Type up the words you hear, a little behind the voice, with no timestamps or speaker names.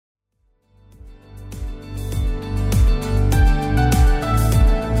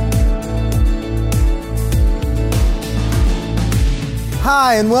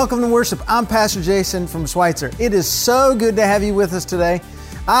Hi, and welcome to worship. I'm Pastor Jason from Schweitzer. It is so good to have you with us today.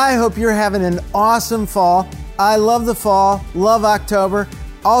 I hope you're having an awesome fall. I love the fall, love October.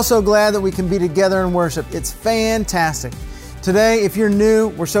 Also glad that we can be together and worship. It's fantastic. Today, if you're new,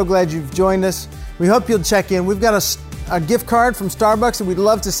 we're so glad you've joined us. We hope you'll check in. We've got a gift card from Starbucks that we'd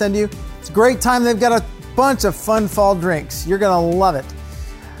love to send you. It's a great time. They've got a bunch of fun fall drinks. You're going to love it.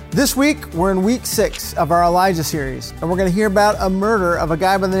 This week, we're in week 6 of our Elijah series, and we're going to hear about a murder of a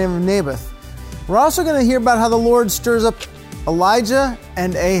guy by the name of Naboth. We're also going to hear about how the Lord stirs up Elijah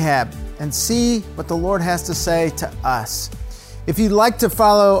and Ahab and see what the Lord has to say to us. If you'd like to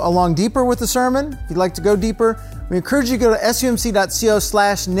follow along deeper with the sermon, if you'd like to go deeper, we encourage you to go to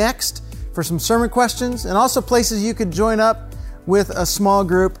sumc.co/next for some sermon questions and also places you could join up with a small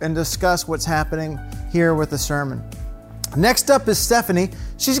group and discuss what's happening here with the sermon. Next up is Stephanie.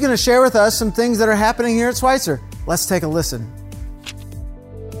 She's going to share with us some things that are happening here at Schweitzer. Let's take a listen.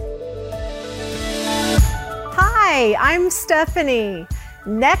 Hi, I'm Stephanie.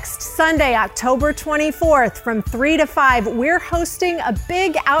 Next Sunday, October 24th, from 3 to 5, we're hosting a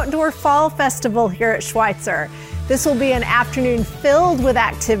big outdoor fall festival here at Schweitzer. This will be an afternoon filled with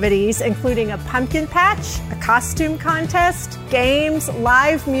activities, including a pumpkin patch, a costume contest, games,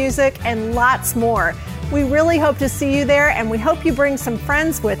 live music, and lots more. We really hope to see you there, and we hope you bring some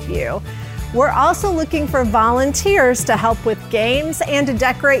friends with you. We're also looking for volunteers to help with games and to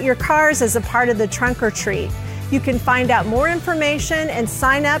decorate your cars as a part of the trunk or treat. You can find out more information and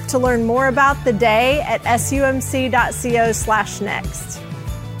sign up to learn more about the day at sumc.co/next.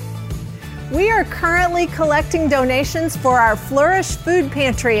 We are currently collecting donations for our Flourish Food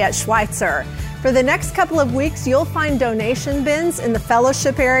Pantry at Schweitzer. For the next couple of weeks, you'll find donation bins in the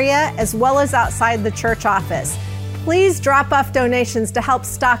fellowship area as well as outside the church office. Please drop off donations to help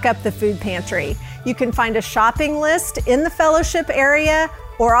stock up the food pantry. You can find a shopping list in the fellowship area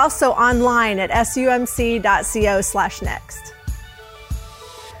or also online at sumc.co/next.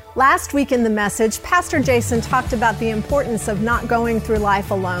 Last week in the message, Pastor Jason talked about the importance of not going through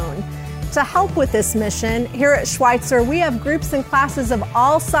life alone. To help with this mission, here at Schweitzer, we have groups and classes of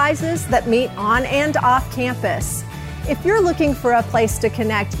all sizes that meet on and off campus. If you're looking for a place to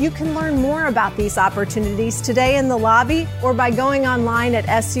connect, you can learn more about these opportunities today in the lobby or by going online at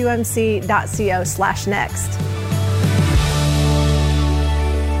sumc.co/next.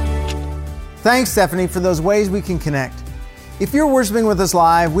 Thanks, Stephanie, for those ways we can connect. If you're worshiping with us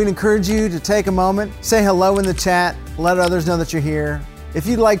live, we'd encourage you to take a moment, say hello in the chat, let others know that you're here. If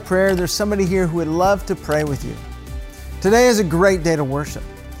you'd like prayer, there's somebody here who would love to pray with you. Today is a great day to worship.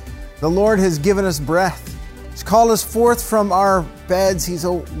 The Lord has given us breath. He's called us forth from our beds. He's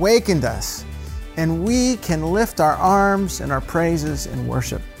awakened us. And we can lift our arms and our praises in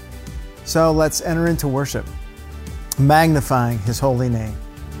worship. So let's enter into worship, magnifying His holy name.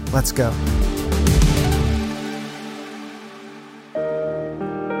 Let's go.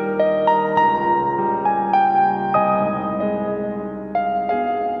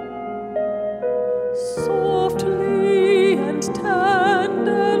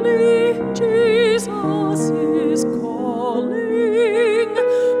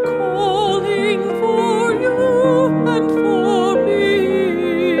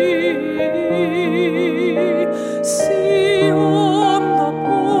 See on the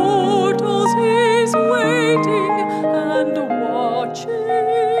portals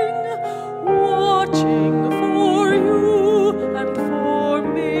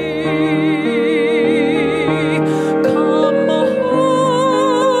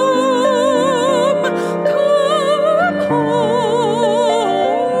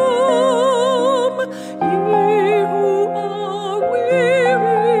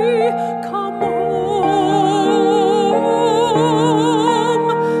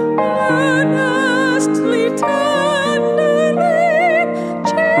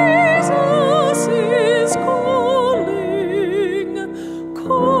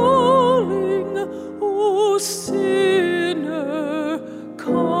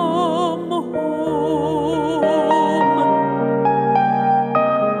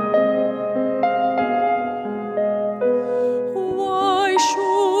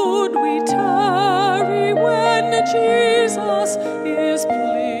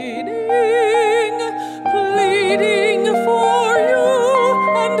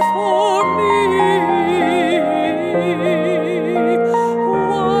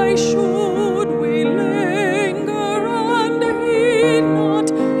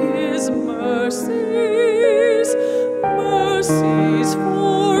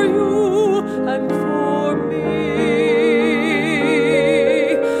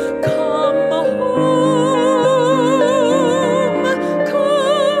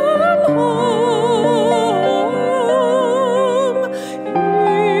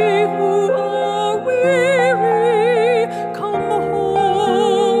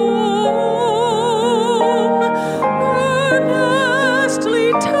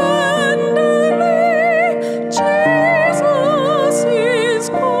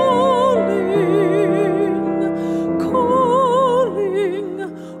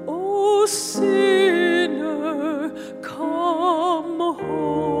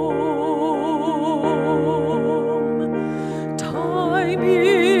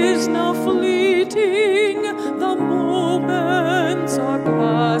is now fleeting, the moments are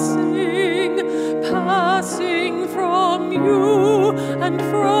passing from you and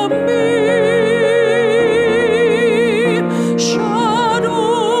from me.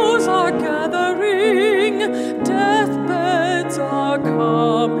 Shadows are gathering, deathbeds are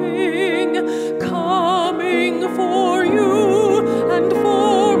coming for you and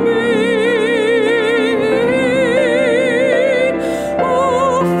for me.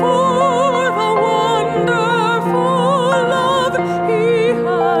 Oh, for the wonderful love He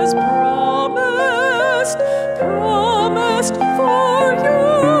has promised for you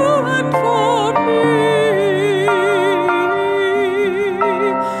and for me.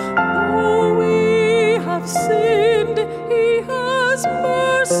 Though we have sinned, He has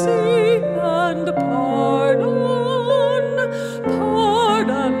mercy and pardon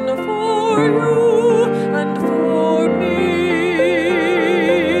for you and for me.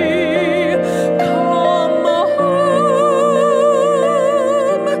 Come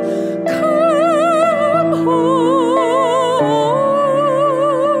home,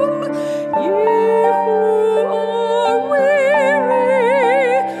 ye who are weary,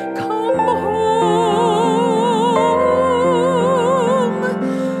 come home.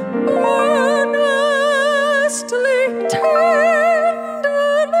 Earnestly, tenderly,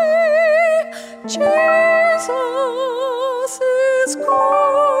 Jesus is calling,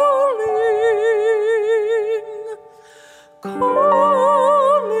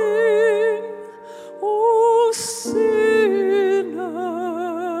 oh sinner,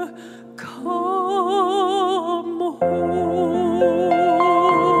 come home.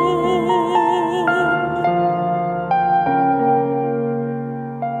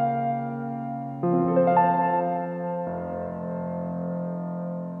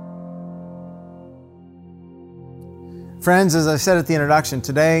 Friends, as I said at the introduction,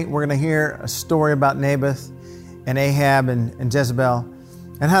 today we're going to hear a story about Naboth and Ahab and Jezebel,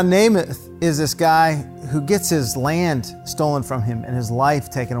 and how Naboth is this guy who gets his land stolen from him and his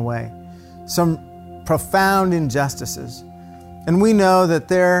life taken away. Some profound injustices. And we know that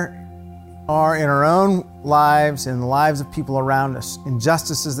there are in our own lives and the lives of people around us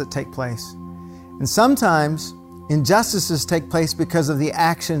injustices that take place. And sometimes injustices take place because of the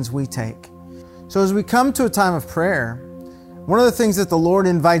actions we take. So as we come to a time of prayer, one of the things that the Lord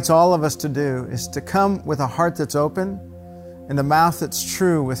invites all of us to do is to come with a heart that's open and a mouth that's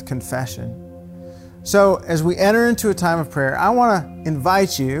true with confession. So as we enter into a time of prayer, I want to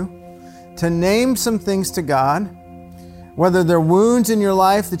invite you to name some things to God, whether they're wounds in your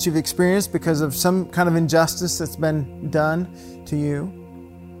life that you've experienced because of some kind of injustice that's been done to you,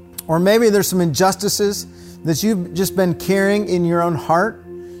 or maybe there's some injustices that you've just been carrying in your own heart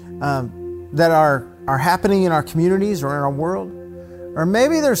that are happening in our communities or in our world. Or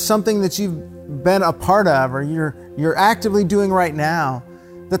maybe there's something that you've been a part of or you're actively doing right now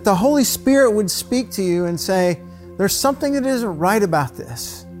that the Holy Spirit would speak to you and say, there's something that isn't right about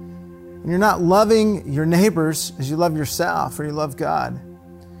this. And you're not loving your neighbors as you love yourself or you love God.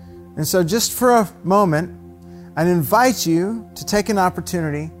 And so just for a moment, I'd invite you to take an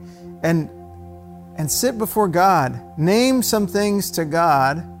opportunity and sit before God. Name some things to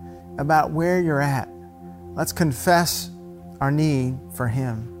God about where you're at. Let's confess our need for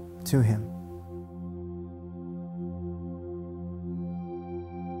Him, to Him.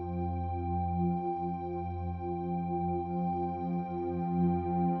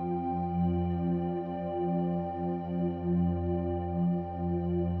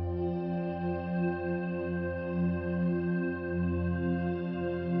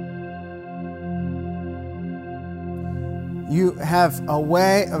 You have a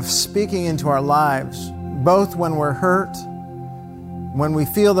way of speaking into our lives, both when we're hurt, when we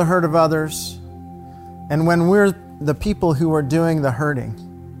feel the hurt of others, and when we're the people who are doing the hurting.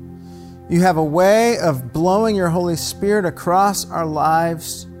 You have a way of blowing your Holy Spirit across our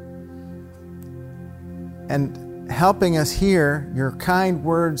lives and helping us hear your kind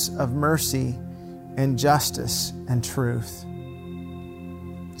words of mercy and justice and truth.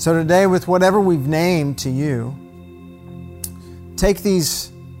 So today, with whatever we've named to you, take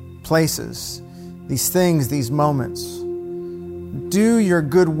these places, these things, these moments. Do your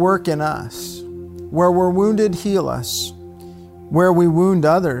good work in us. Where we're wounded, heal us. Where we wound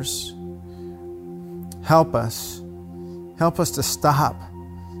others, help us. Help us to stop.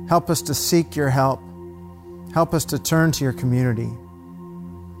 Help us to seek your help. Help us to turn to your community.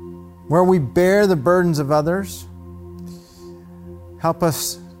 Where we bear the burdens of others, help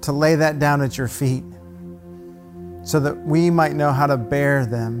us to lay that down at your feet, so that we might know how to bear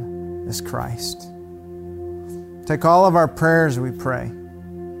them as Christ. Take all of our prayers, we pray.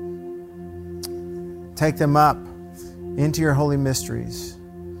 take them up into your holy mysteries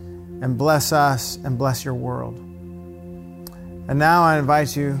and bless us and bless your world. And now I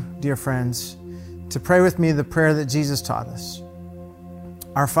invite you, dear friends, to pray with me the prayer that Jesus taught us.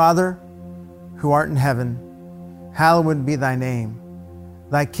 Our Father, who art in heaven, hallowed be thy name.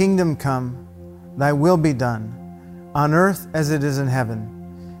 Thy kingdom come, thy will be done, on earth as it is in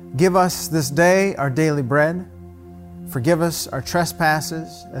heaven. Give us this day our daily bread. Forgive us our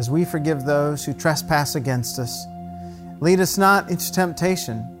trespasses as we forgive those who trespass against us. Lead us not into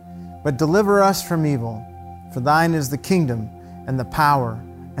temptation, but deliver us from evil. For thine is the kingdom and the power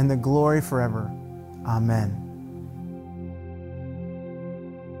and the glory forever. Amen.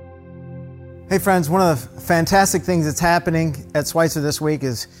 Hey friends, one of the fantastic things that's happening at Schweitzer this week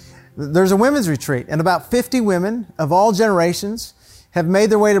is there's a women's retreat, and about 50 women of all generations have made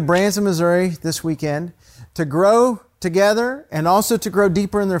their way to Branson, Missouri this weekend to grow together and also to grow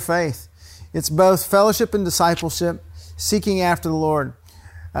deeper in their faith. It's both fellowship and discipleship, seeking after the Lord.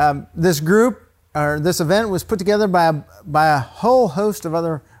 This event was put together by a whole host of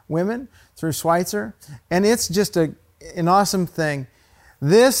other women through Schweitzer, and it's just an awesome thing.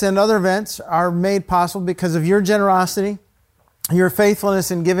 This and other events are made possible because of your generosity, your faithfulness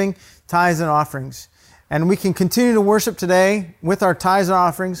in giving tithes and offerings. And we can continue to worship today with our tithes and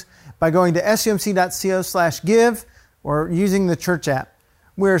offerings by going to scumc.co/give or using the church app.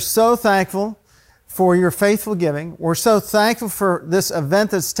 We're so thankful for your faithful giving. We're so thankful for this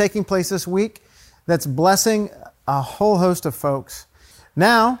event that's taking place this week that's blessing a whole host of folks.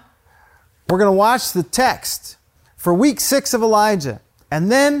 Now, we're going to watch the text for week 6 of Elijah.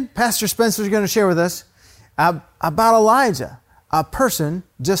 And then Pastor Spencer is going to share with us about Elijah, a person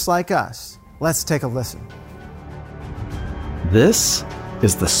just like us. Let's take a listen. This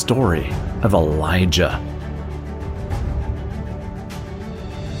is the story of Elijah.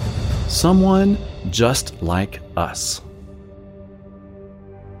 Someone just like us.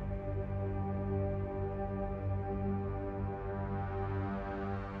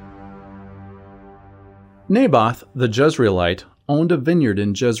 Naboth the Jezreelite owned a vineyard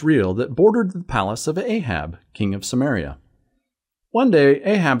in Jezreel that bordered the palace of Ahab, king of Samaria. One day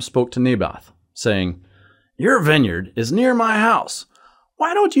Ahab spoke to Naboth, saying, "Your vineyard is near my house.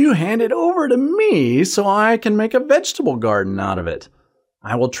 Why don't you hand it over to me so I can make a vegetable garden out of it?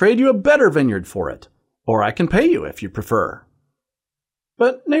 I will trade you a better vineyard for it, or I can pay you if you prefer."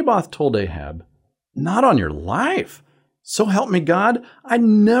 But Naboth told Ahab, "Not on your life. So help me God, I'd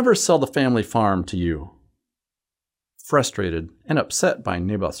never sell the family farm to you." Frustrated and upset by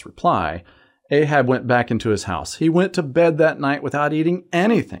Naboth's reply, Ahab went back into his house. He went to bed that night without eating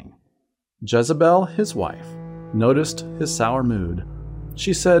anything. Jezebel, his wife, noticed his sour mood.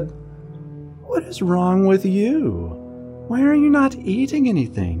 She said, "What is wrong with you? Why are you not eating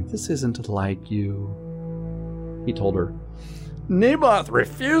anything? This isn't like you." He told her, "Naboth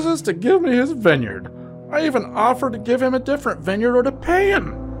refuses to give me his vineyard. I even offered to give him a different vineyard or to pay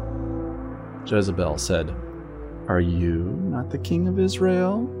him." Jezebel said, "Are you not the king of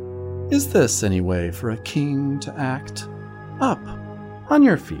Israel? Is this any way for a king to act? Up, on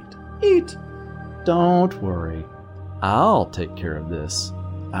your feet, eat. Don't worry. I'll take care of this.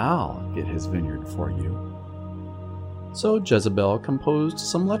 I'll get his vineyard for you." So Jezebel composed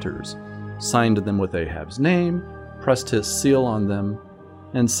some letters, signed them with Ahab's name, pressed his seal on them,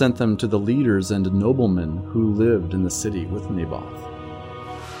 and sent them to the leaders and noblemen who lived in the city with Naboth.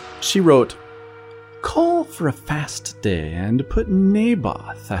 She wrote, "Call for a fast day and put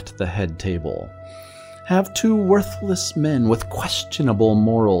Naboth at the head table. Have 2 worthless men with questionable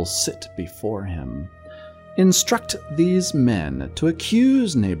morals sit before him. Instruct these men to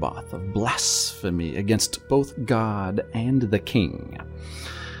accuse Naboth of blasphemy against both God and the king.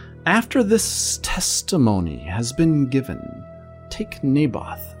 After this testimony has been given, take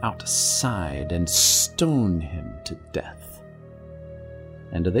Naboth outside and stone him to death."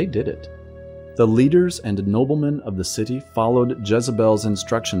 And they did it. The leaders and noblemen of the city followed Jezebel's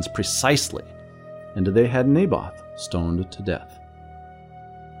instructions precisely, and they had Naboth stoned to death.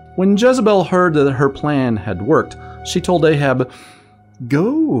 When Jezebel heard that her plan had worked, she told Ahab,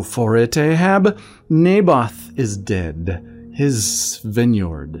 "Go for it, Ahab. Naboth is dead. His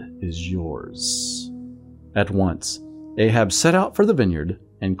vineyard is yours." At once, Ahab set out for the vineyard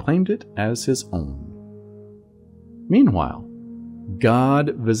and claimed it as his own. Meanwhile,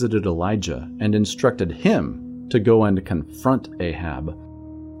 God visited Elijah and instructed him to go and confront Ahab.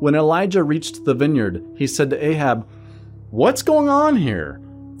 When Elijah reached the vineyard, he said to Ahab, "What's going on here?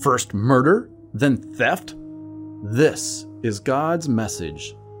 First murder, then theft? This is God's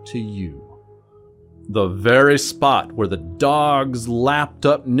message to you. The very spot where the dogs lapped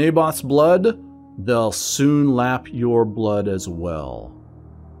up Naboth's blood, they'll soon lap your blood as well."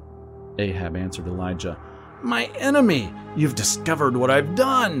 Ahab answered Elijah, "My enemy, you've discovered what I've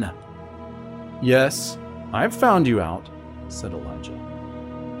done." "Yes, I've found you out," said Elijah,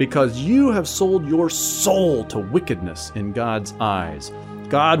 "because you have sold your soul to wickedness in God's eyes.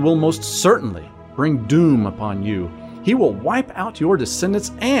 God will most certainly bring doom upon you. He will wipe out your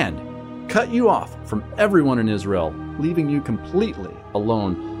descendants and cut you off from everyone in Israel, leaving you completely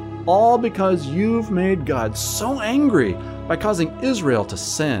alone, all because you've made God so angry by causing Israel to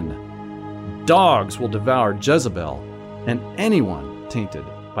sin. Dogs will devour Jezebel and anyone tainted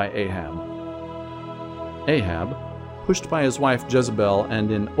by Ahab." Ahab, pushed by his wife Jezebel and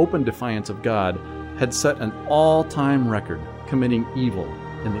in open defiance of God, had set an all-time record committing evil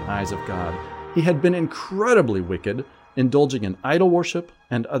in the eyes of God. He had been incredibly wicked, indulging in idol worship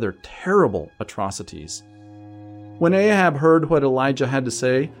and other terrible atrocities. When Ahab heard what Elijah had to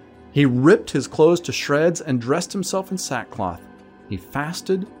say, he ripped his clothes to shreds and dressed himself in sackcloth. He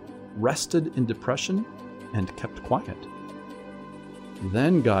fasted, rested in depression, and kept quiet.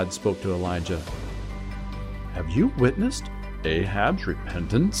 Then God spoke to Elijah, "Have you witnessed Ahab's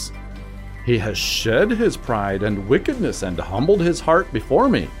repentance? He has shed his pride and wickedness and humbled his heart before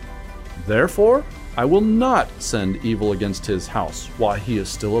me. Therefore, I will not send evil against his house while he is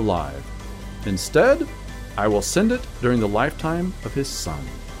still alive. Instead, I will send it during the lifetime of his son."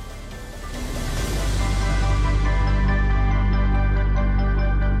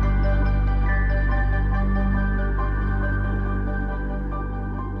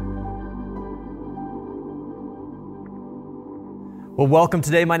 Well, welcome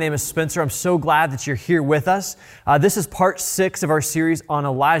today. My name is Spencer. I'm so glad that you're here with us. This is part 6 of our series on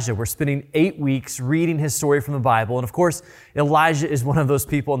Elijah. We're spending 8 weeks reading his story from the Bible. And of course, Elijah is one of those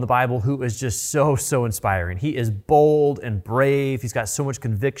people in the Bible who is just so inspiring. He is bold and brave. He's got so much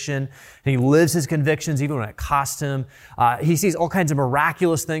conviction. And he lives his convictions even when it costs him. He sees all kinds of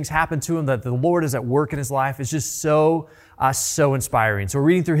miraculous things happen to him, that the Lord is at work in his life. It's just so inspiring. So we're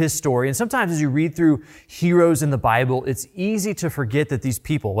reading through his story. And sometimes as you read through heroes in the Bible, it's easy to forget that these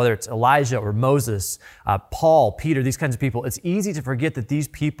people, whether it's Elijah or Moses, Paul, Peter, these kinds of people, it's easy to forget that these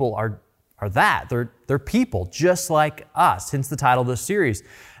people are that. They're people just like us, hence the title of this series.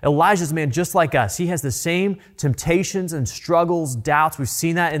 Elijah's a man just like us. He has the same temptations and struggles, doubts. We've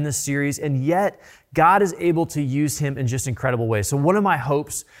seen that in this series, and yet God is able to use him in just incredible ways. So one of my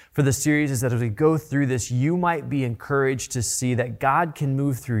hopes for the series is that as we go through this, you might be encouraged to see that God can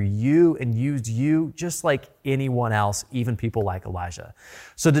move through you and use you just like anyone else, even people like Elijah.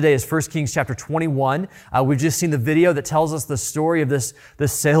 So today is 1 Kings chapter 21. We've just seen the video that tells us the story of this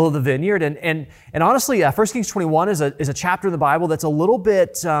sale of the vineyard. And honestly, 1 Kings 21 is a chapter in the Bible that's a little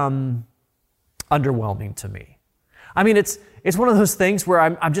bit underwhelming to me. I mean, it's one of those things where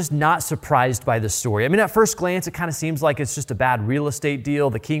I'm just not surprised by this story. I mean, at first glance, it kind of seems like it's just a bad real estate deal.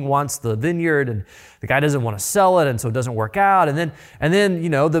 The king wants the vineyard and the guy doesn't want to sell it, and so it doesn't work out. And then, you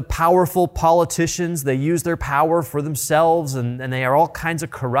know, the powerful politicians, they use their power for themselves and they are all kinds of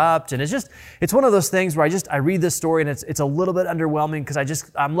corrupt. And it's one of those things where I read this story and it's a little bit underwhelming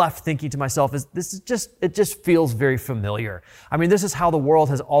because I'm left thinking to myself, it just feels very familiar. I mean, this is how the world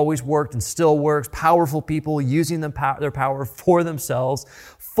has always worked and still works. Powerful people using their power for themselves,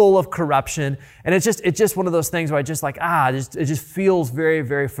 full of corruption. And it's just one of those things where it just feels very,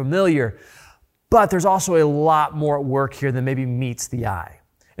 very familiar. But there's also a lot more at work here than maybe meets the eye.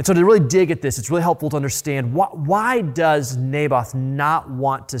 And so to really dig at this, it's really helpful to understand why does Naboth not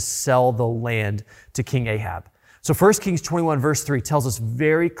want to sell the land to King Ahab? So 1 Kings 21 verse 3 tells us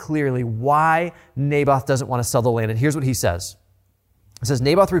very clearly why Naboth doesn't want to sell the land. And here's what he says. It says,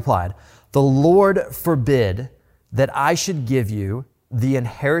 Naboth replied, "The Lord forbid that I should give you the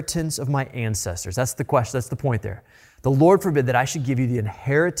inheritance of my ancestors." That's the question. That's the point there. The Lord forbid that I should give you the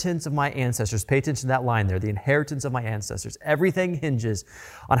inheritance of my ancestors. Pay attention to that line there, the inheritance of my ancestors. Everything hinges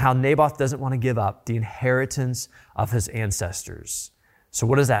on how Naboth doesn't want to give up the inheritance of his ancestors. So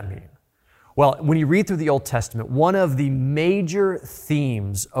what does that mean? Well, when you read through the Old Testament, one of the major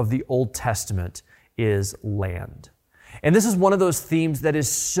themes of the Old Testament is land. And this is one of those themes that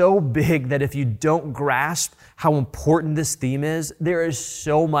is so big that if you don't grasp how important this theme is, there is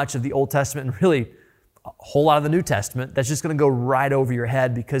so much of the Old Testament and really a whole lot of the New Testament that's just going to go right over your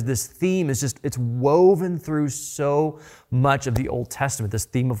head because this theme is it's woven through so much of the Old Testament, this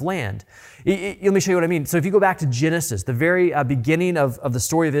theme of land. Let me show you what I mean. So if you go back to Genesis, the very beginning of the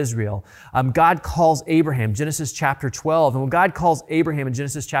story of Israel, God calls Abraham, Genesis chapter 12. And when God calls Abraham in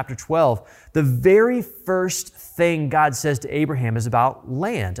Genesis chapter 12, the very first thing God says to Abraham is about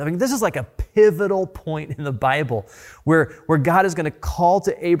land. I mean, this is like a pivotal point in the Bible where God is going to call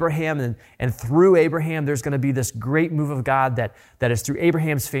to Abraham, and through Abraham, there's going to be this great move of God that is through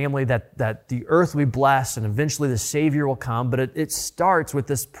Abraham's family, that the earth will be blessed and eventually the Savior will come. But it starts with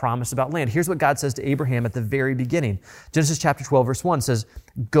this promise about land. Here's what God says to Abraham at the very beginning. Genesis chapter 12, verse 1 says,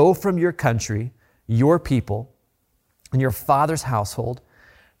 "Go from your country, your people, and your father's household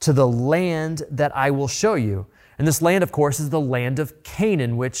to the land that I will show you." And this land, of course, is the land of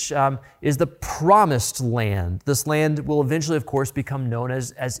Canaan, which is the promised land. This land will eventually, of course, become known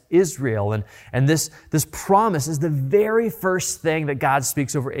as Israel. And this promise is the very first thing that God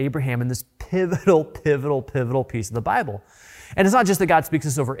speaks over Abraham in this pivotal piece of the Bible. And it's not just that God speaks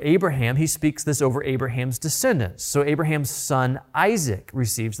this over Abraham, he speaks this over Abraham's descendants. So Abraham's son Isaac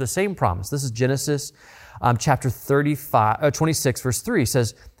receives the same promise. This is Genesis chapter 26, verse 3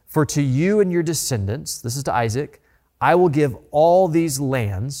 says, "For to you and your descendants," this is to Isaac, "I will give all these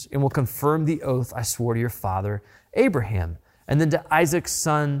lands and will confirm the oath I swore to your father Abraham." And then to Isaac's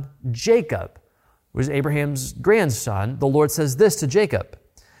son Jacob, who was Abraham's grandson, the Lord says this to Jacob,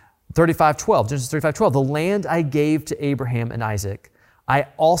 35:12, Genesis 35:12, "The land I gave to Abraham and Isaac, I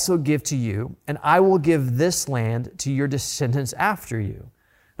also give to you, and I will give this land to your descendants after you."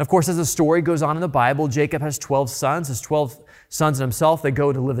 And of course, as the story goes on in the Bible, Jacob has 12 sons. His 12 sons and himself, they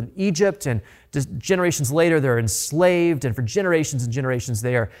go to live in Egypt, and just generations later, they're enslaved, and for generations and generations,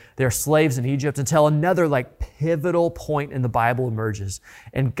 they are slaves in Egypt until another pivotal point in the Bible emerges.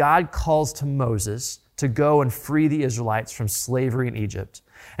 And God calls to Moses to go and free the Israelites from slavery in Egypt.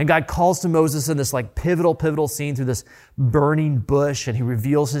 And God calls to Moses in this pivotal scene through this burning bush, and he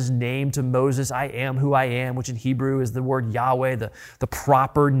reveals his name to Moses, "I am who I am," which in Hebrew is the word Yahweh, the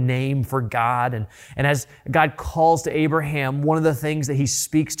proper name for God. And as God calls to Abraham, one of the things that he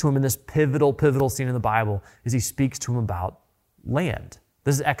speaks to him in this pivotal scene in the Bible is he speaks to him about land.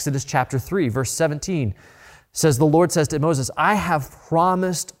 This is Exodus chapter 3, verse 17. Says, "The Lord says to Moses, I have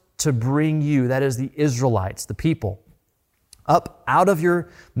promised to bring you," that is the Israelites, the people, "up out of your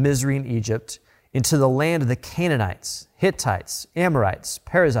misery in Egypt into the land of the Canaanites, Hittites, Amorites,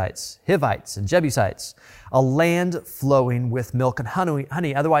 Perizzites, Hivites, and Jebusites, a land flowing with milk and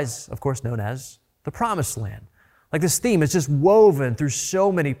honey, otherwise, of course, known as the Promised Land." This theme is just woven through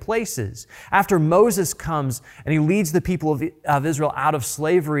so many places. After Moses comes and he leads the people of Israel out of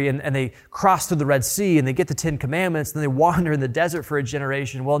slavery, and they cross through the Red Sea and they get the 10 Commandments, and then they wander in the desert for a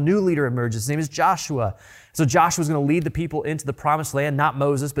generation. Well, a new leader emerges. His name is Joshua. So Joshua's going to lead the people into the Promised Land, not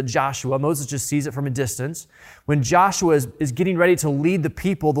Moses, but Joshua. Moses just sees it from a distance. When Joshua is getting ready to lead the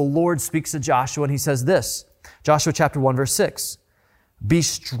people, the Lord speaks to Joshua and he says this, Joshua chapter 1, verse 6, "Be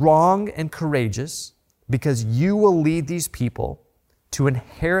strong and courageous, because you will lead these people to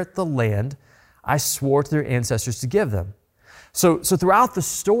inherit the land I swore to their ancestors to give them." So throughout the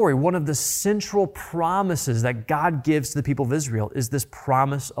story, one of the central promises that God gives to the people of Israel is this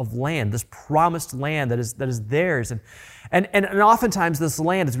promise of land, this promised land that is theirs. And oftentimes this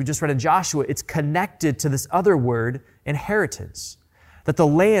land, as we just read in Joshua, it's connected to this other word, inheritance. That the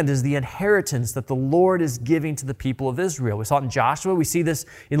land is the inheritance that the Lord is giving to the people of Israel. We saw it in Joshua. We see this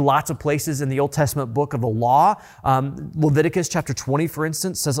in lots of places in the Old Testament book of the law. Leviticus chapter 20, for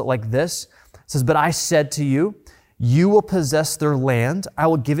instance, says it like this. It says, "But I said to you, you will possess their land. I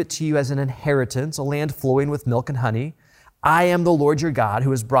will give it to you as an inheritance, a land flowing with milk and honey. I am the Lord your God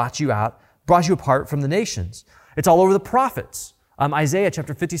who has brought you apart from the nations." It's all over the prophets. Isaiah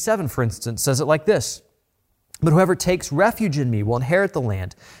chapter 57, for instance, says it like this. "But whoever takes refuge in me will inherit the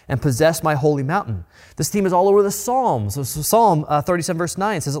land and possess my holy mountain." This theme is all over the Psalms. So Psalm 37 verse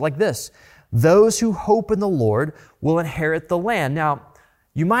 9 says it like this, "Those who hope in the Lord will inherit the land." Now,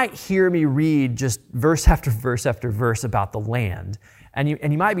 you might hear me read just verse after verse after verse about the land, and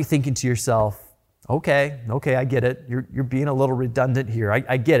you might be thinking to yourself, okay, I get it. You're being a little redundant here.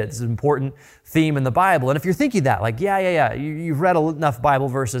 I get it. It's an important theme in the Bible. And if you're thinking that, yeah, you've read enough Bible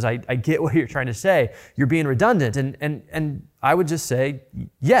verses, I get what you're trying to say. You're being redundant. And I would just say,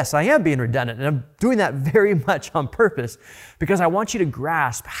 yes, I am being redundant. And I'm doing that very much on purpose because I want you to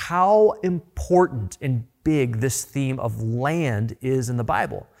grasp how important and big this theme of land is in the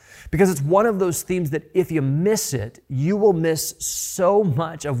Bible. Because it's one of those themes that if you miss it, you will miss so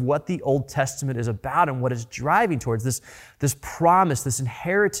much of what the Old Testament is about and what it's driving towards, this promise, this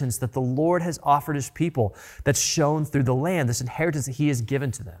inheritance that the Lord has offered His people that's shown through the land, this inheritance that He has given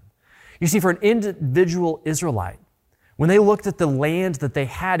to them. You see, for an individual Israelite, when they looked at the land that they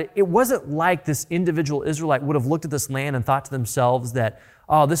had, it wasn't like this individual Israelite would have looked at this land and thought to themselves that,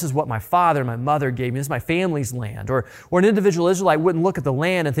 oh, this is what my father and my mother gave me. This is my family's land. Or an individual Israelite wouldn't look at the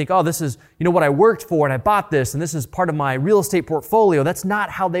land and think, oh, this is, what I worked for and I bought this and this is part of my real estate portfolio. That's not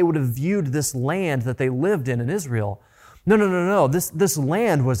how they would have viewed this land that they lived in Israel. No. This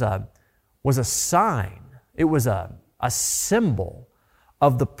land was a sign. It was a symbol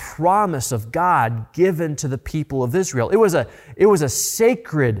of the promise of God given to the people of Israel. It was a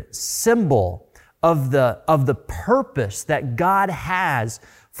sacred symbol of the purpose that God has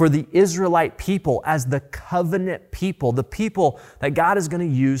for the Israelite people as the covenant people, the people that God is going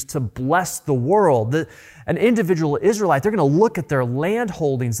to use to bless the world. An individual Israelite, they're going to look at their land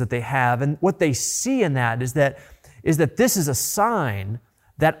holdings that they have, and what they see in that is that this is a sign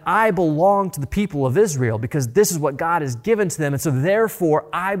that I belong to the people of Israel because this is what God has given to them. And so therefore,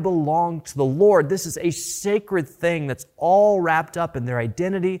 I belong to the Lord. This is a sacred thing that's all wrapped up in their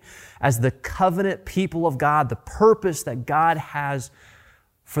identity as the covenant people of God, the purpose that God has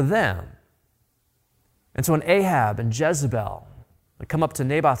for them. And so when Ahab and Jezebel, they come up to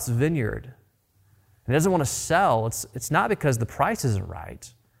Naboth's vineyard and he doesn't want to sell, it's not because the price isn't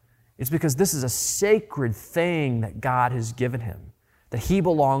right. It's because this is a sacred thing that God has given him, that he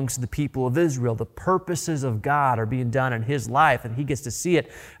belongs to the people of Israel. The purposes of God are being done in his life, and he gets to see it.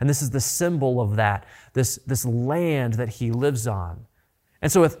 And this is the symbol of that, this land that he lives on.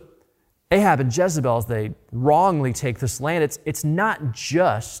 And so with Ahab and Jezebel, as they wrongly take this land, it's not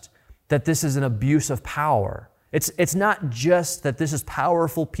just that this is an abuse of power. It's not just that this is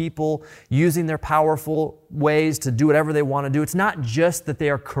powerful people using their powerful ways to do whatever they want to do. It's not just that they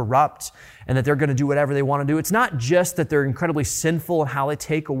are corrupt and that they're going to do whatever they want to do. It's not just that they're incredibly sinful in how they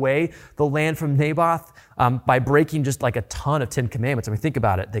take away the land from Naboth by breaking just like a ton of 10 commandments. I mean, think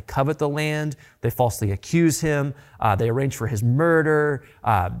about it. They covet the land. They falsely accuse him. They arrange for his murder.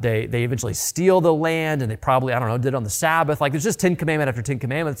 They eventually steal the land, and they probably, did it on the Sabbath. Like, there's just 10 commandment after 10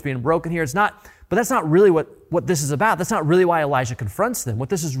 commandments being broken here. But that's not really what this is about. That's not really why Elijah confronts them. What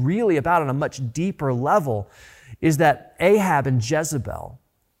this is really about on a much deeper level is that Ahab and Jezebel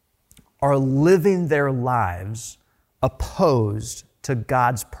are living their lives opposed to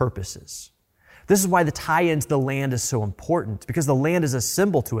God's purposes. This is why the tie-in to the land is so important, because the land is a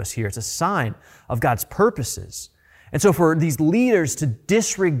symbol to us here. It's a sign of God's purposes. And so for these leaders to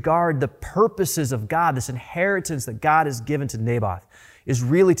disregard the purposes of God, this inheritance that God has given to Naboth, is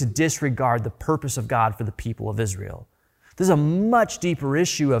really to disregard the purpose of God for the people of Israel. This is a much deeper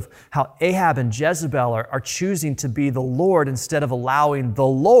issue of how Ahab and Jezebel are choosing to be the Lord instead of allowing the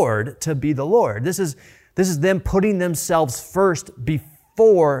Lord to be the Lord. This is them putting themselves first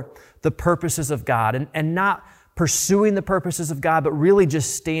before the purposes of God and not pursuing the purposes of God, but really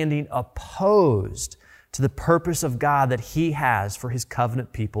just standing opposed to the purpose of God that He has for His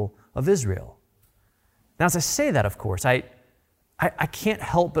covenant people of Israel. Now, as I say that, of course, I can't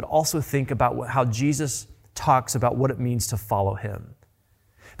help but also think about how Jesus talks about what it means to follow Him.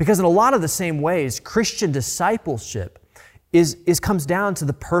 Because in a lot of the same ways, Christian discipleship comes down to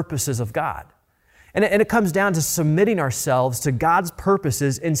the purposes of God. And it comes down to submitting ourselves to God's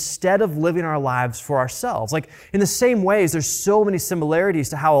purposes instead of living our lives for ourselves. Like, in the same ways, there's so many similarities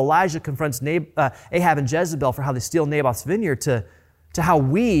to how Elijah confronts Ahab and Jezebel for how they steal Naboth's vineyard to how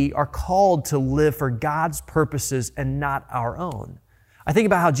we are called to live for God's purposes and not our own. I think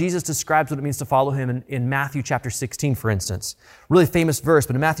about how Jesus describes what it means to follow Him in Matthew chapter 16, for instance. Really famous verse,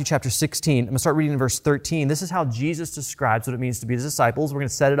 but in Matthew chapter 16, I'm going to start reading in verse 13. This is how Jesus describes what it means to be His disciples. We're going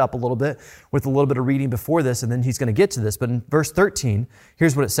to set it up a little bit with a little bit of reading before this, and then He's going to get to this. But in verse 13,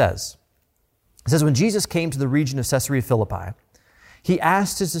 here's what it says. It says, when Jesus came to the region of Caesarea Philippi, He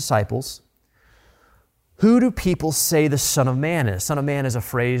asked His disciples, who do people say the Son of Man is? Son of Man is a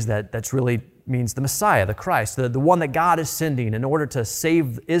phrase that's really means the Messiah, the Christ, the one that God is sending in order to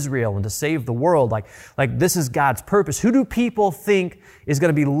save Israel and to save the world. Like this is God's purpose. Who do people think is going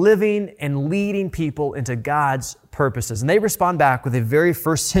to be living and leading people into God's purposes? And they respond back with a very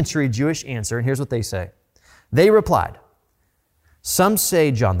first century Jewish answer. And here's what they say. They replied, some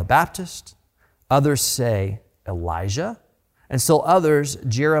say John the Baptist, others say Elijah, and still others,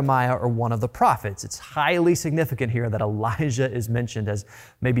 Jeremiah or one of the prophets. It's highly significant here that Elijah is mentioned as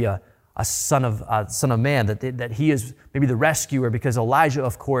maybe a son of man, that he is maybe the rescuer, because Elijah,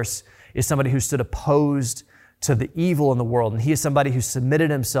 of course, is somebody who stood opposed to the evil in the world, and he is somebody who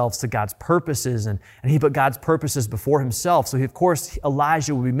submitted himself to God's purposes, and he put God's purposes before himself. So, of course,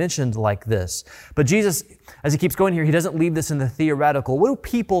 Elijah will be mentioned like this. But Jesus, as he keeps going here, he doesn't leave this in the theoretical. What do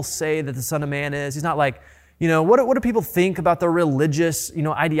people say that the Son of Man is? He's not like, what do people think about the religious,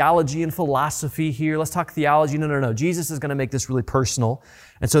 ideology and philosophy here? Let's talk theology. No. Jesus is going to make this really personal.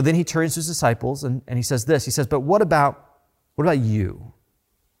 And so then he turns to his disciples and he says this. He says, but what about you?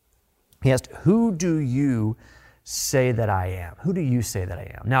 He asked, who do you say that I am? Who do you say that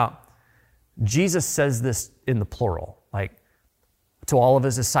I am? Now, Jesus says this in the plural, like to all of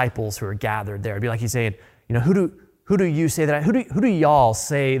his disciples who are gathered there. It'd be like he's saying, who do you say that who do y'all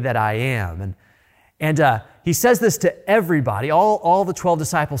say that I am? And he says this to everybody, all the 12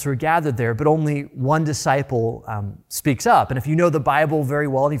 disciples who are gathered there, but only one disciple speaks up. And if you know the Bible very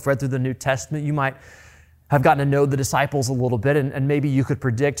well and you've read through the New Testament, you might have gotten to know the disciples a little bit, and maybe you could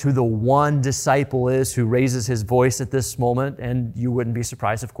predict who the one disciple is who raises his voice at this moment, and you wouldn't be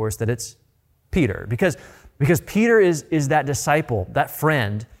surprised, of course, that it's Peter. Because Peter is that disciple, that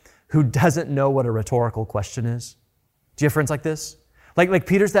friend, who doesn't know what a rhetorical question is. Do you have friends like this? Like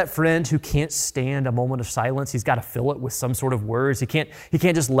Peter's that friend who can't stand a moment of silence. He's got to fill it with some sort of words. He can't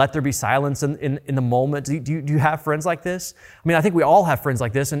just let there be silence in the moment. Do you have friends like this? I mean, I think we all have friends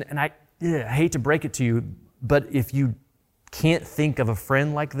like this, and I hate to break it to you, but if you can't think of a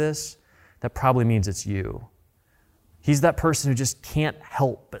friend like this, that probably means it's you. He's that person who just can't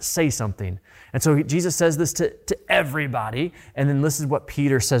help but say something. And so Jesus says this to everybody, and then this is what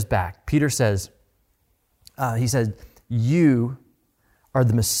Peter says back. Peter says, he said, you are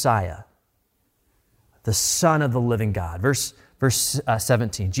the Messiah, the Son of the living God. Verse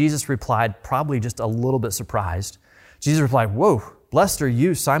 17, Jesus replied, probably just a little bit surprised. Jesus replied, whoa, blessed are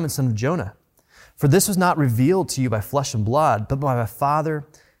you, Simon, son of Jonah, for this was not revealed to you by flesh and blood, but by my Father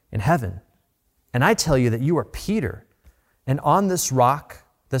in heaven. And I tell you that you are Peter, and on this rock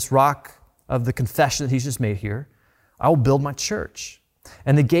of the confession that he's just made here, I will build my church.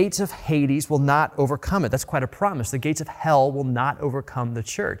 And the gates of Hades will not overcome it. That's quite a promise. The gates of hell will not overcome the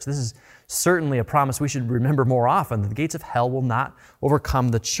church. This is certainly a promise we should remember more often. The gates of hell will not overcome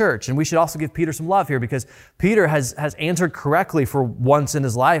the church. And we should also give Peter some love here, because Peter has answered correctly for once in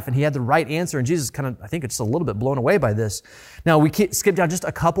his life, and he had the right answer. And Jesus I think it's a little bit blown away by this. Now, we skip down just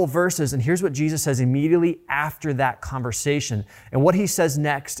a couple verses, and here's what Jesus says immediately after that conversation. And what he says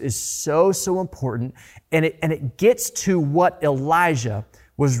next is so important, and it gets to what Elijah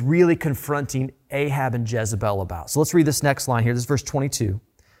was really confronting Ahab and Jezebel about. So let's read this next line here. This is verse 22.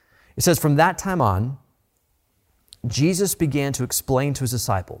 It says, from that time on, Jesus began to explain to his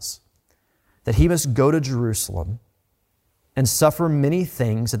disciples that he must go to Jerusalem and suffer many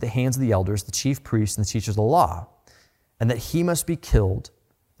things at the hands of the elders, the chief priests, and the teachers of the law, and that he must be killed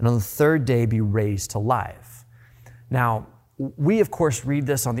and on the third day be raised to life. Now, we, of course, read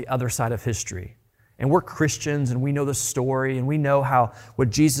this on the other side of history. And we're Christians, and we know the story, and we know how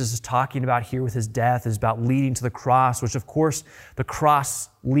what Jesus is talking about here with his death is about leading to the cross, which, of course, the cross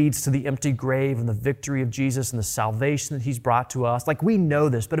leads to the empty grave and the victory of Jesus and the salvation that he's brought to us. Like, we know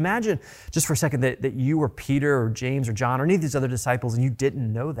this, but imagine just for a second that you were Peter or James or John or any of these other disciples and you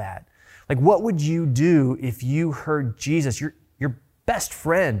didn't know that. Like, what would you do if you heard Jesus, your best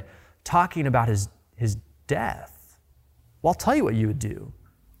friend, talking about his death? Well, I'll tell you what you would do.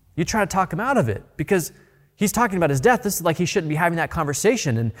 You try to talk him out of it, because he's talking about his death. This is like he shouldn't be having that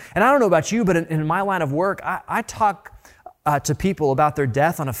conversation. And I don't know about you, but in my line of work, I talk to people about their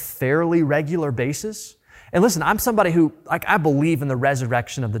death on a fairly regular basis. And listen, I'm somebody who, I believe in the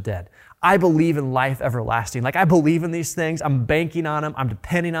resurrection of the dead. I believe in life everlasting. I believe in these things. I'm banking on them. I'm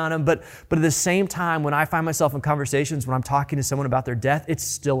depending on them. But at the same time, when I find myself in conversations, when I'm talking to someone about their death, it's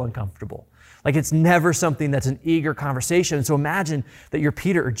still uncomfortable. It's never something that's an eager conversation. And so imagine that you're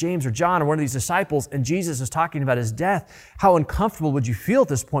Peter or James or John or one of these disciples, and Jesus is talking about his death. How uncomfortable would you feel at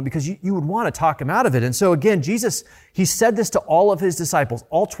this point? Because you would want to talk him out of it. And so again, Jesus, he said this to all of his disciples.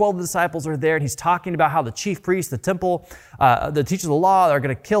 All 12 of the disciples are there, and he's talking about how the chief priests, the temple, the teachers of the law are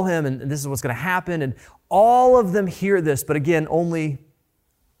going to kill him, and this is what's going to happen. And all of them hear this, but again, only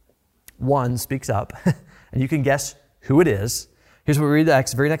one speaks up. And you can guess who it is. Here's what we read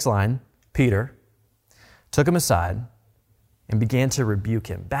the very next line. Peter took him aside and began to rebuke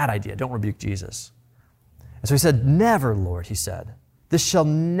him. Bad idea. Don't rebuke Jesus. And so he said, never, Lord, he said. This shall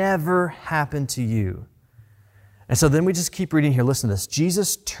never happen to you. And so then we just keep reading here. Listen to this.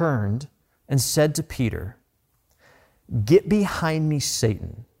 Jesus turned and said to Peter, get behind me,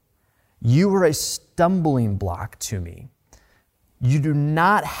 Satan. You are a stumbling block to me. You do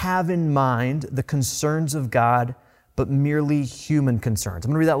not have in mind the concerns of God, but merely human concerns. I'm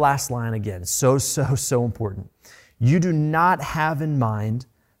going to read that last line again. So important. You do not have in mind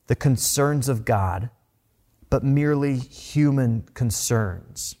the concerns of God, but merely human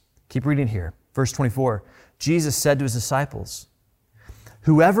concerns. Keep reading here. Verse 24. Jesus said to his disciples,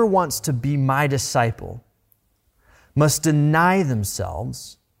 whoever wants to be my disciple must deny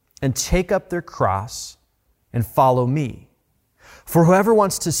themselves and take up their cross and follow me. For whoever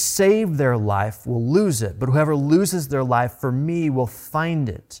wants to save their life will lose it, but whoever loses their life for me will find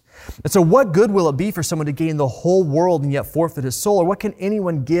it. And so what good will it be for someone to gain the whole world and yet forfeit his soul? Or what can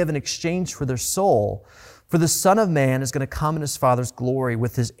anyone give in exchange for their soul? For the Son of Man is going to come in his Father's glory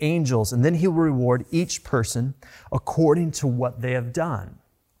with his angels, and then he will reward each person according to what they have done.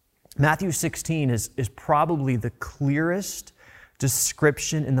 Matthew 16 is probably the clearest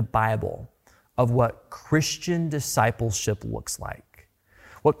description in the Bible of what Christian discipleship looks like.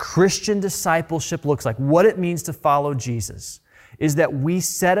 What Christian discipleship looks like, what it means to follow Jesus, is that we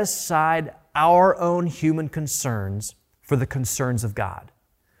set aside our own human concerns for the concerns of God.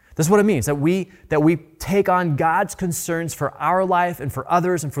 That's what it means, that we take on God's concerns for our life and for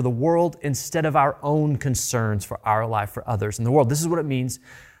others and for the world instead of our own concerns for our life, for others and the world. This is what it means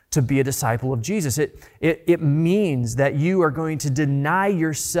to be a disciple of Jesus. It means that you are going to deny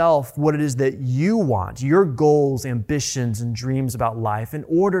yourself what it is that you want, your goals, ambitions, and dreams about life in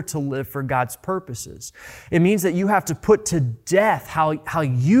order to live for God's purposes. It means that you have to put to death how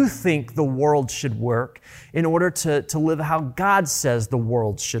you think the world should work in order to live how God says the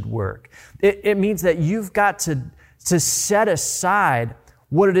world should work. It means that you've got to set aside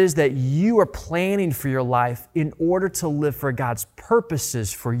what it is that you are planning for your life in order to live for God's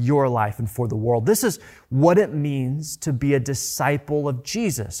purposes for your life and for the world. This is what it means to be a disciple of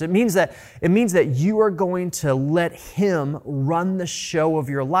Jesus. It means that you are going to let Him run the show of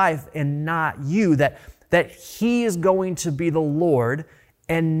your life and not you, that He is going to be the Lord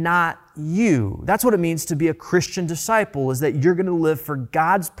and not you. That's what it means to be a Christian disciple, is that you're going to live for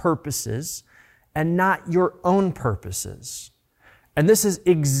God's purposes and not your own purposes. And this is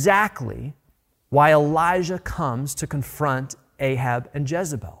exactly why Elijah comes to confront Ahab and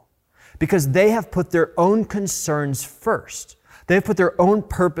Jezebel. Because they have put their own concerns first. They've put their own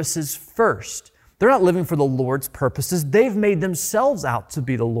purposes first. They're not living for the Lord's purposes. They've made themselves out to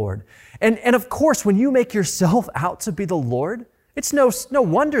be the Lord. And of course, when you make yourself out to be the Lord, it's no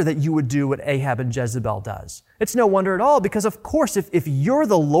wonder that you would do what Ahab and Jezebel does. It's no wonder at all, because of course, if you're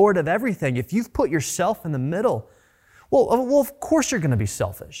the Lord of everything, if you've put yourself in the middle, well, of course you're going to be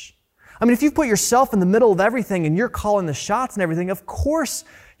selfish. I mean, if you put yourself in the middle of everything and you're calling the shots and everything, of course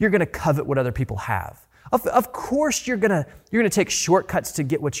you're going to covet what other people have. Of course you're going to take shortcuts to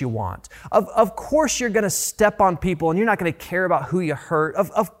get what you want. Of course you're going to step on people and you're not going to care about who you hurt.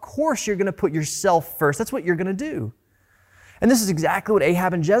 Of course you're going to put yourself first. That's what you're going to do. And this is exactly what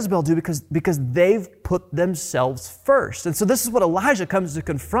Ahab and Jezebel do because they've put themselves first. And so this is what Elijah comes to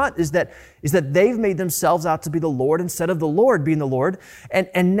confront, is that they've made themselves out to be the Lord instead of the Lord being the Lord.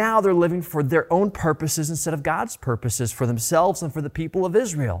 And now they're living for their own purposes instead of God's purposes for themselves and for the people of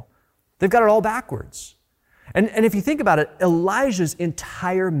Israel. They've got it all backwards. And if you think about it, Elijah's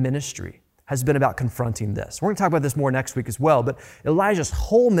entire ministry has been about confronting this. We're going to talk about this more next week as well, but Elijah's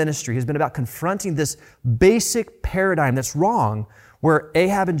whole ministry has been about confronting this basic paradigm that's wrong, where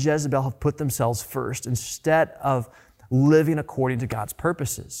Ahab and Jezebel have put themselves first instead of living according to God's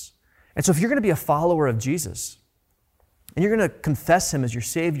purposes. And so if you're going to be a follower of Jesus, and you're going to confess Him as your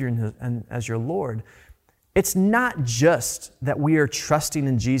Savior and as your Lord, it's not just that we are trusting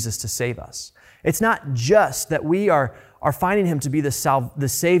in Jesus to save us. It's not just that we are finding Him to be the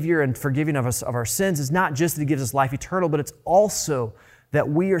Savior and forgiving of us of our sins. It's not just that He gives us life eternal, but it's also that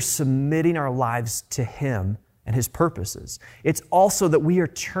we are submitting our lives to Him and His purposes. It's also that we are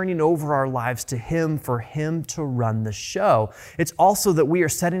turning over our lives to Him for Him to run the show. It's also that we are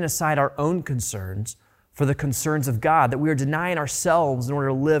setting aside our own concerns for the concerns of God, that we are denying ourselves in order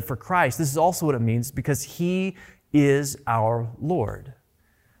to live for Christ. This is also what it means because He is our Lord,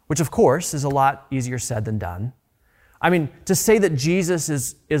 which of course is a lot easier said than done. I mean, to say that Jesus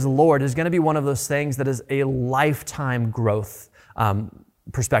is Lord is going to be one of those things that is a lifetime growth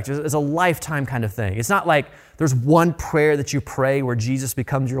perspective. It's a lifetime kind of thing. It's not like there's one prayer that you pray where Jesus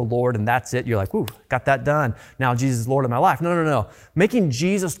becomes your Lord and that's it. You're like, ooh, got that done. Now Jesus is Lord of my life. No. Making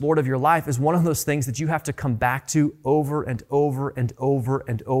Jesus Lord of your life is one of those things that you have to come back to over and over and over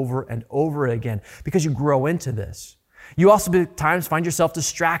and over and over again because you grow into this. You also at times find yourself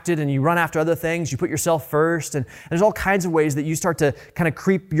distracted and you run after other things. You put yourself first. And there's all kinds of ways that you start to kind of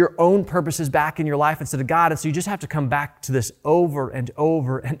creep your own purposes back in your life instead of God. And so you just have to come back to this over and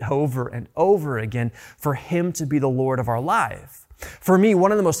over and over and over again for Him to be the Lord of our life. For me,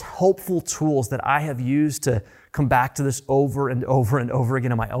 one of the most hopeful tools that I have used to come back to this over and over and over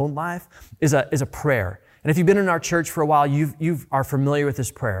again in my own life is a prayer. And if you've been in our church for a while, you are familiar with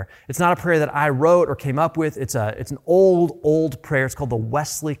this prayer. It's not a prayer that I wrote or came up with. It's an old prayer. It's called the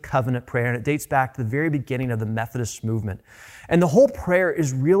Wesley Covenant Prayer, and it dates back to the very beginning of the Methodist movement. And the whole prayer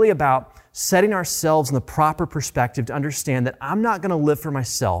is really about setting ourselves in the proper perspective to understand that I'm not going to live for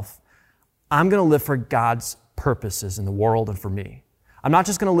myself. I'm going to live for God's purposes in the world and for me. I'm not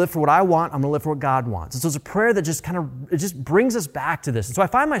just going to live for what I want, I'm going to live for what God wants. And so it's a prayer that it just brings us back to this. And so I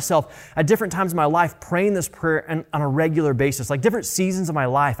find myself at different times in my life praying this prayer on a regular basis. Like different seasons of my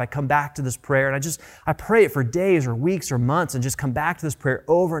life, I come back to this prayer and I pray it for days or weeks or months and just come back to this prayer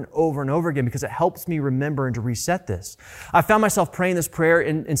over and over and over again because it helps me remember and to reset this. I found myself praying this prayer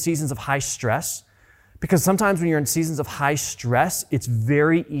in seasons of high stress. Because sometimes when you're in seasons of high stress, it's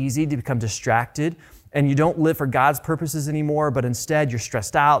very easy to become distracted and you don't live for God's purposes anymore, but instead you're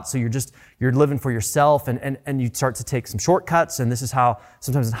stressed out, so you're living for yourself and you start to take some shortcuts, and this is how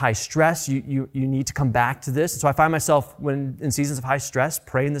sometimes in high stress you need to come back to this. And so I find myself when in seasons of high stress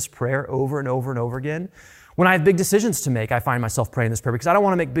praying this prayer over and over and over again. When I have big decisions to make, I find myself praying this prayer because I don't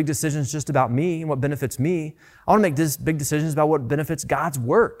want to make big decisions just about me and what benefits me. I want to make big decisions about what benefits God's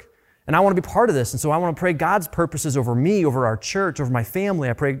work. And I want to be part of this. And so I want to pray God's purposes over me, over our church, over my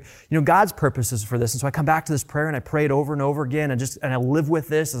family. I pray, God's purposes for this. And so I come back to this prayer and I pray it over and over again and I live with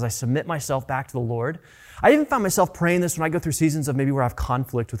this as I submit myself back to the Lord. I even find myself praying this when I go through seasons of maybe where I have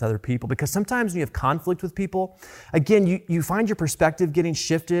conflict with other people, because sometimes when you have conflict with people, again, you find your perspective getting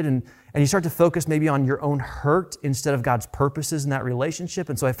shifted and you start to focus maybe on your own hurt instead of God's purposes in that relationship.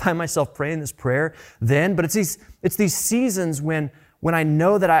 And so I find myself praying this prayer then, but it's these seasons when I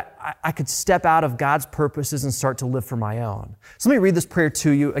know that I could step out of God's purposes and start to live for my own. So let me read this prayer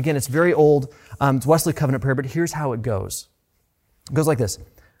to you. Again, it's very old. It's Wesley Covenant prayer, but here's how it goes. It goes like this.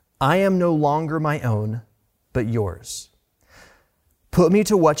 I am no longer my own, but yours. Put me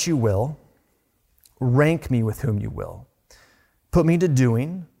to what you will. Rank me with whom you will. Put me to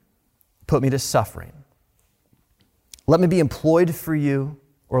doing. Put me to suffering. Let me be employed for you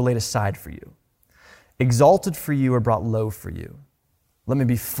or laid aside for you. Exalted for you or brought low for you. Let me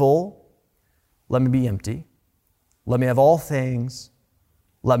be full. Let me be empty. Let me have all things.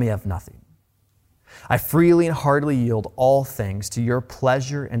 Let me have nothing. I freely and heartily yield all things to your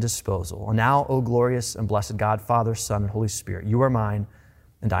pleasure and disposal. And now, O glorious and blessed God, Father, Son, and Holy Spirit, you are mine,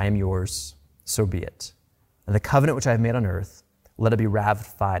 and I am yours. So be it. And the covenant which I have made on earth, let it be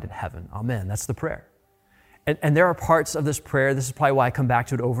ratified in heaven. Amen. That's the prayer. And there are parts of this prayer, this is probably why I come back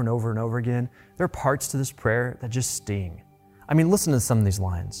to it over and over and over again. There are parts to this prayer that just sting. I mean, listen to some of these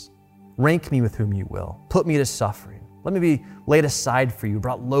lines. Rank me with whom you will. Put me to suffering. Let me be laid aside for you,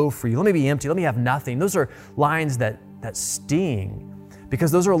 brought low for you. Let me be empty. Let me have nothing. Those are lines that sting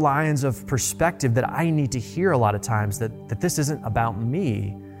because those are lines of perspective that I need to hear a lot of times, that this isn't about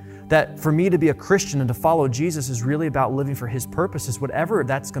me. That for me to be a Christian and to follow Jesus is really about living for His purposes, whatever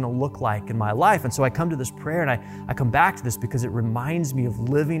that's going to look like in my life. And so I come to this prayer and I come back to this because it reminds me of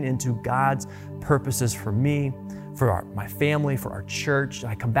living into God's purposes for me, for my family, for our church.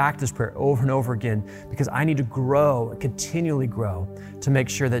 I come back to this prayer over and over again because I need to grow, continually grow, to make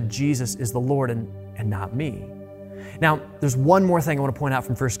sure that Jesus is the Lord and not me. Now, there's one more thing I want to point out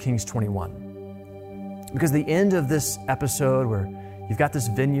from 1 Kings 21. Because the end of this episode where you've got this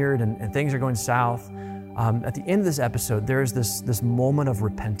vineyard and things are going south, at the end of this episode, there's this moment of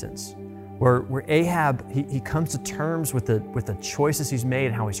repentance where Ahab, he comes to terms with the choices he's made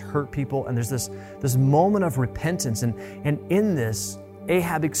and how he's hurt people. And there's this moment of repentance. And in this,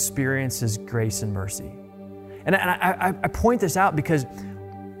 Ahab experiences grace and mercy. And I point this out because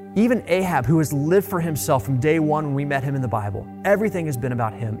even Ahab, who has lived for himself from day one when we met him in the Bible, everything has been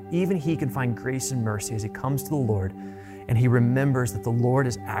about him. Even he can find grace and mercy as he comes to the Lord and he remembers that the Lord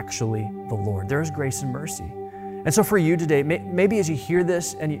is actually the Lord. There is grace and mercy. And so for you today, maybe as you hear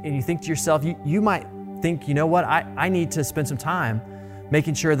this and you think to yourself, you might think, you know what, I need to spend some time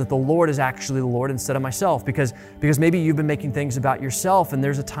making sure that the Lord is actually the Lord instead of myself, because maybe you've been making things about yourself, and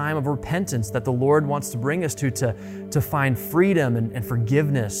there's a time of repentance that the Lord wants to bring us to find freedom and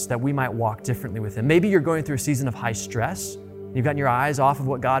forgiveness that we might walk differently with Him. Maybe you're going through a season of high stress. You've gotten your eyes off of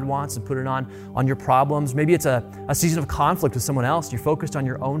what God wants and put it on your problems. Maybe it's a season of conflict with someone else. You're focused on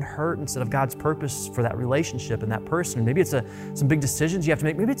your own hurt instead of God's purpose for that relationship and that person. Maybe it's some big decisions you have to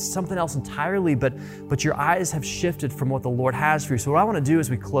make. Maybe it's something else entirely, but your eyes have shifted from what the Lord has for you. So what I want to do as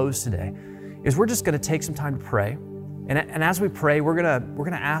we close today is we're just going to take some time to pray. And as we pray, we're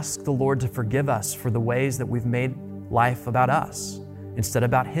going to ask the Lord to forgive us for the ways that we've made life about us instead of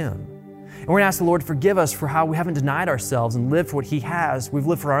about Him. And we're going to ask the Lord to forgive us for how we haven't denied ourselves and lived for what He has. We've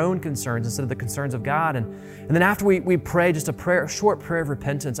lived for our own concerns instead of the concerns of God. And then after we pray just a short prayer of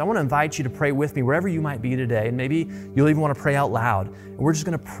repentance, I want to invite you to pray with me wherever you might be today. And maybe you'll even want to pray out loud. And we're just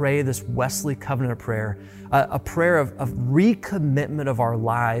going to pray this Wesley covenant prayer, a prayer of recommitment of our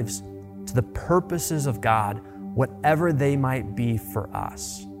lives to the purposes of God, whatever they might be for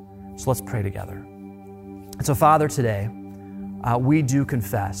us. So let's pray together. And so, Father, today, we do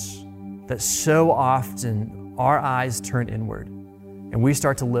confess that so often our eyes turn inward and we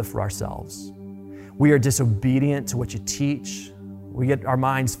start to live for ourselves. We are disobedient to what you teach. We get our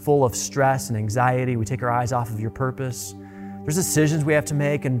minds full of stress and anxiety. We take our eyes off of your purpose. There's decisions we have to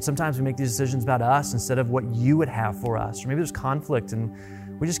make, and sometimes we make these decisions about us instead of what you would have for us. Or maybe there's conflict and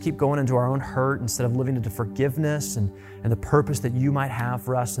we just keep going into our own hurt instead of living into forgiveness and the purpose that you might have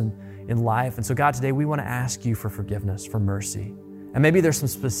for us in life. And so, God, today we want to ask you for forgiveness, for mercy. And maybe there's some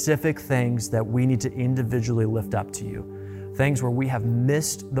specific things that we need to individually lift up to you, things where we have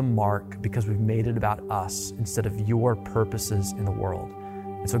missed the mark because we've made it about us instead of your purposes in the world.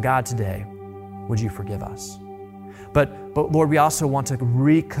 And so, God, today, would you forgive us? But Lord, we also want to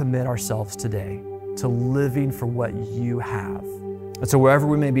recommit ourselves today to living for what you have. And so wherever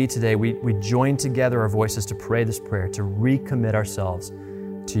we may be today, we join together our voices to pray this prayer, to recommit ourselves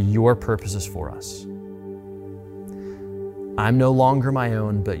to your purposes for us. I'm no longer my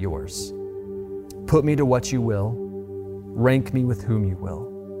own, but yours. Put me to what you will. Rank me with whom you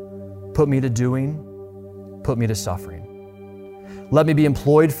will. Put me to doing. Put me to suffering. Let me be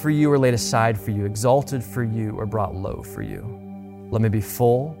employed for you or laid aside for you, exalted for you or brought low for you. Let me be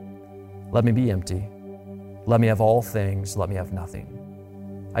full. Let me be empty. Let me have all things. Let me have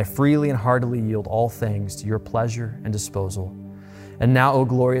nothing. I freely and heartily yield all things to your pleasure and disposal. And now, O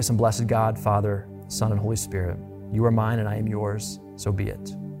glorious and blessed God, Father, Son, and Holy Spirit, you are mine and I am yours, so be it.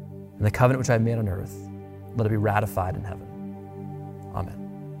 And the covenant which I have made on earth, let it be ratified in heaven. Amen.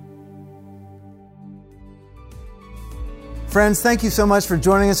 Friends, thank you so much for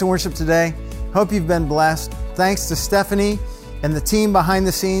joining us in worship today. Hope you've been blessed. Thanks to Stephanie and the team behind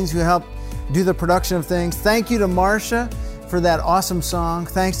the scenes who helped do the production of things. Thank you to Marcia for that awesome song.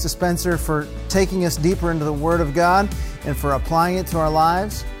 Thanks to Spencer for taking us deeper into the Word of God and for applying it to our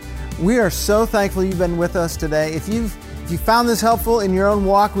lives. We are so thankful you've been with us today. If you found this helpful in your own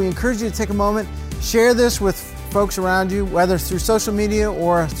walk, we encourage you to take a moment, share this with folks around you, whether through social media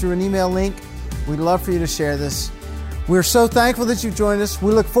or through an email link. We'd love for you to share this. We're so thankful that you've joined us.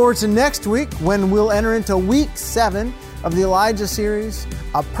 We look forward to next week when we'll enter into week 7 of the Elijah series,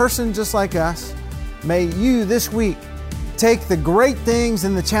 A Person Just Like Us. May you this week take the great things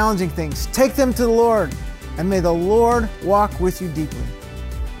and the challenging things, take them to the Lord, and may the Lord walk with you deeply.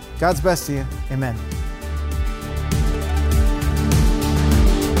 God's best to you. Amen.